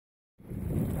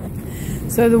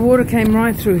So the water came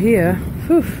right through here.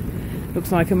 Whew.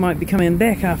 Looks like it might be coming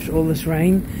back after all this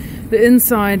rain. The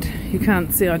inside, you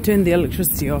can't see. I turned the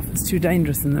electricity off. It's too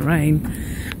dangerous in the rain.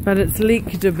 But it's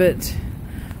leaked a bit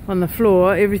on the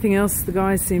floor. Everything else, the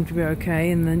guys seem to be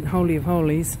okay. In the Holy of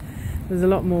Holies, there's a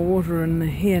lot more water in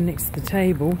here next to the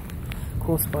table, of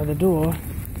course, by the door.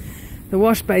 The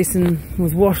wash basin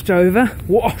was washed over.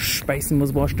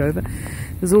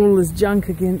 There's all this junk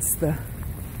against the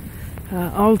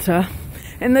altar.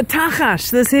 And the tachash,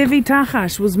 this heavy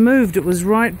tachash, was moved. It was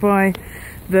right by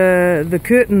the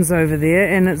curtains over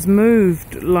there, and it's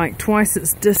moved like twice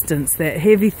its distance. That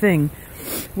heavy thing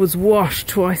was washed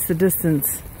twice the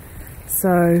distance.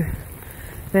 So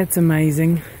that's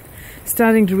amazing.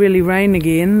 Starting to really rain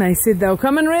again. They said they'll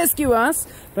come and rescue us,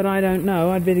 but I don't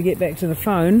know. I'd better get back to the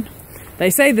phone.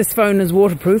 They say this phone is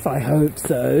waterproof. I hope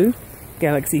so.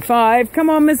 Galaxy 5.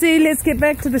 Come on, Missy, let's get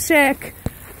back to the shack.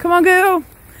 Come on, girl.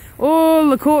 All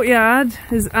the courtyard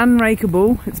is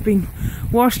unrakeable. It's been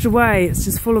washed away. It's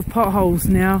just full of potholes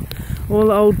now. All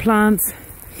the old plants.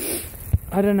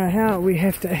 I don't know how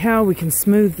we can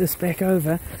smooth this back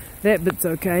over. That bit's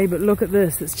okay, but look at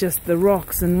this. It's just the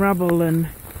rocks and rubble and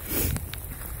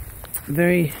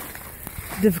very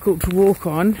difficult to walk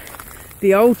on.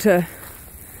 The altar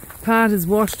part is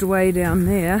washed away down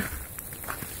there,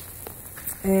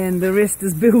 and the rest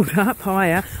is built up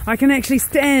higher. I can actually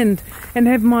stand and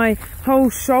have my whole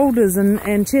shoulders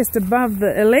and chest above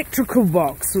the electrical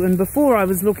box, and before I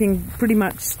was looking pretty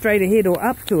much straight ahead or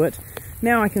up to it.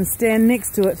 Now I can stand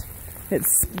next to it.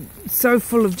 It's so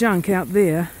full of junk out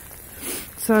there.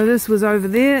 So this was over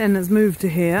there and it's moved to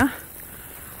here.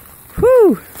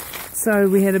 Whew! So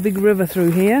we had a big river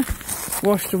through here,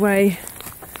 washed away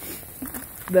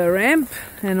the ramp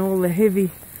and all the heavy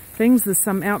things. There's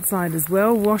some outside as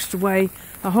well, washed away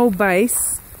a whole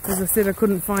base. As I said, I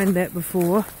couldn't find that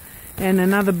before. And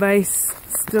another base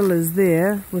still is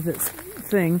there with its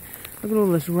thing. Look at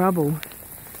all this rubble.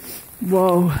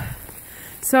 Whoa.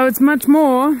 So it's much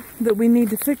more that we need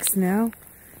to fix now.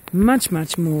 Much,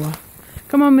 much more.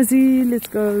 Come on, Missy, let's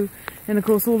go. And of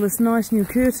course all this nice new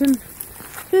curtain.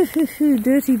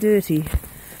 Dirty, dirty.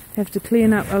 Have to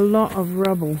clean up a lot of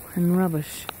rubble and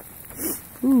rubbish.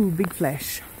 Ooh, big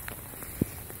flash.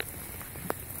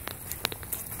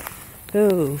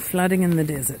 Oh, flooding in the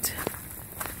desert.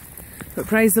 But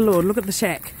praise the Lord, look at the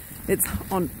shack. It's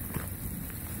on...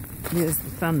 There's the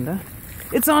thunder.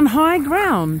 It's on high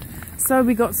ground. So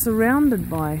we got surrounded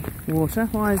by water.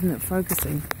 Why isn't it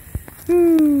focusing?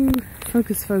 Ooh,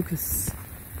 focus, focus.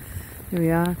 Here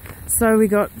we are. So we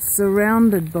got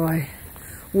surrounded by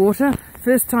water.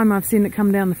 First time I've seen it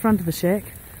come down the front of the shack.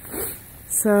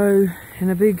 So, in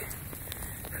a big...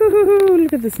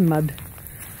 Look at this mud.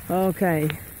 Okay.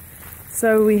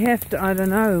 So we have to, I don't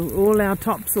know, all our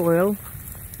topsoil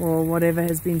or whatever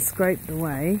has been scraped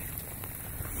away.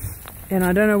 And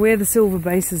I don't know where the silver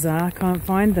bases are. I can't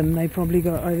find them. They probably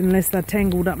got, unless they're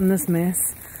tangled up in this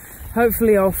mess.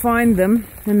 Hopefully I'll find them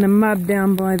in the mud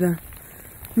down by the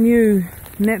new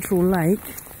natural lake.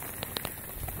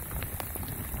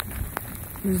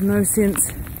 There's no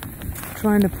sense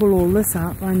trying to pull all this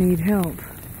up. I need help.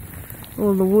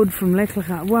 All the wood from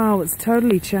Leklaka. Wow, it's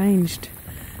totally changed.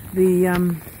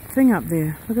 The thing up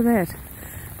there. Look at that.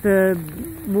 The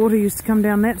water used to come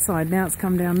down that side. Now it's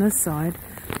come down this side.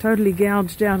 Totally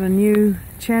gouged out a new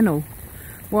channel.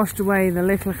 Washed away the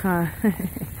Leklaka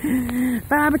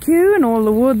barbecue and all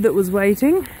the wood that was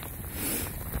waiting.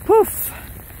 Poof!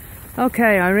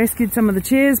 Okay, I rescued some of the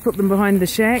chairs, put them behind the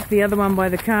shack. The other one by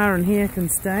the car and here can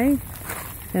stay.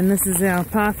 And this is our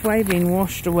pathway being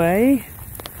washed away.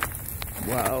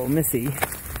 Wow, Missy.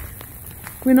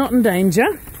 We're not in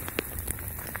danger.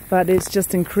 But it's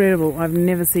just incredible. I've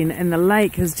never seen it. And the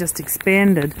lake has just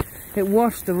expanded. It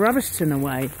washed the rubbish tin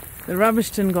away. The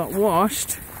rubbish tin got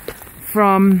washed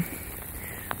from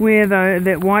where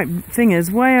that white thing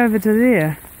is, way over to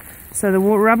there. So the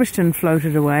rubbish tin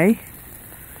floated away.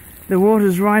 The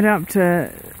water's right up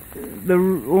to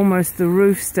almost the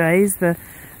roof stays,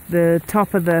 the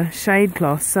top of the shade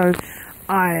cloth. So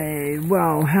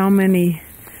wow, how many?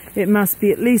 It must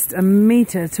be at least a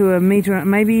metre to a metre,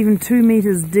 maybe even 2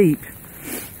 meters deep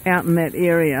out in that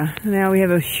area. Now we have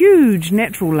a huge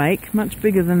natural lake, much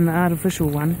bigger than the artificial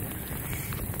one.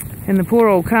 And the poor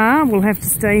old car will have to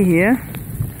stay here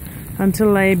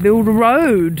until they build a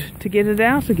road to get it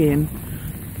out again.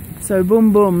 So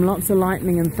boom boom, lots of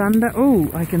lightning and thunder. Oh,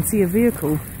 I can see a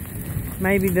vehicle.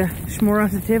 Maybe the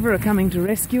Shmorata Teva are coming to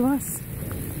rescue us?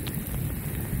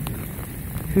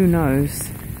 Who knows?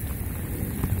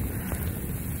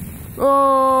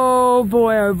 Oh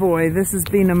boy, this has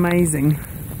been amazing.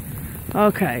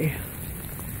 Okay,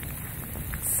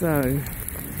 So,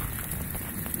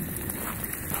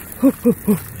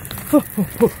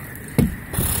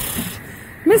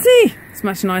 Missy! It's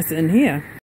much nicer in here.